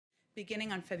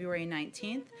Beginning on February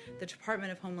 19th, the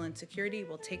Department of Homeland Security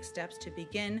will take steps to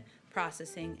begin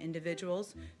processing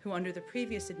individuals who, under the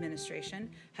previous administration,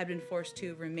 had been forced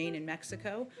to remain in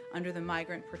Mexico under the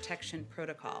Migrant Protection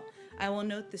Protocol. I will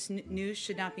note this news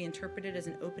should not be interpreted as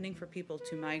an opening for people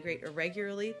to migrate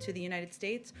irregularly to the United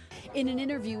States. In an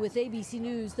interview with ABC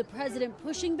News, the president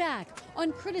pushing back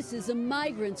on criticism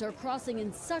migrants are crossing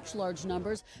in such large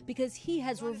numbers because he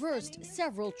has reversed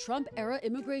several Trump-era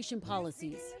immigration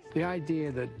policies. The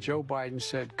idea that Joe Biden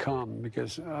said come,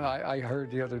 because I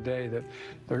heard the other day that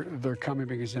they're coming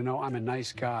because they know I'm a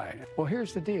nice guy. Well,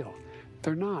 here's the deal.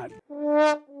 They're not.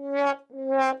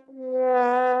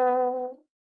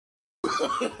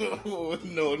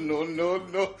 No, no, no,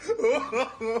 no.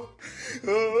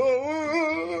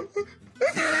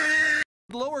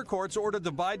 Lower courts ordered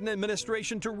the Biden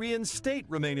administration to reinstate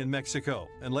Remain in Mexico.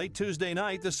 And late Tuesday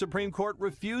night, the Supreme Court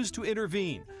refused to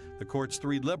intervene. The court's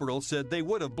three liberals said they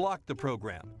would have blocked the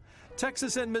program.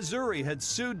 Texas and Missouri had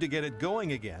sued to get it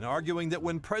going again, arguing that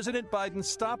when President Biden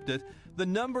stopped it, the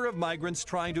number of migrants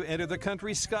trying to enter the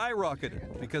country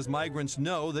skyrocketed because migrants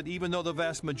know that even though the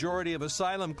vast majority of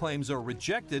asylum claims are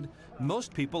rejected,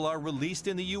 most people are released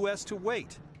in the U.S. to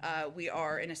wait. We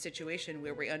are in a situation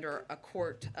where we're under a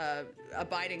court,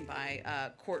 abiding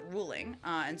by court ruling,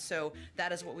 and so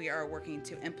that is what we are working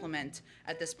to implement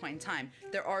at this point in time.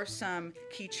 There are some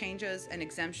key changes and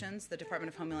exemptions the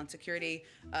Department of Homeland Security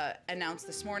announced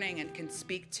this morning and can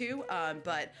speak to,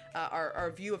 but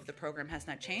our view of the program has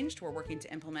not changed. We're working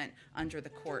to implement under the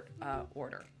court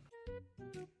order.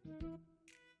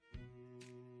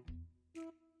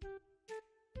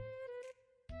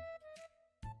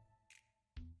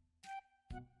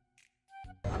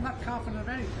 I'm not confident of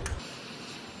anything.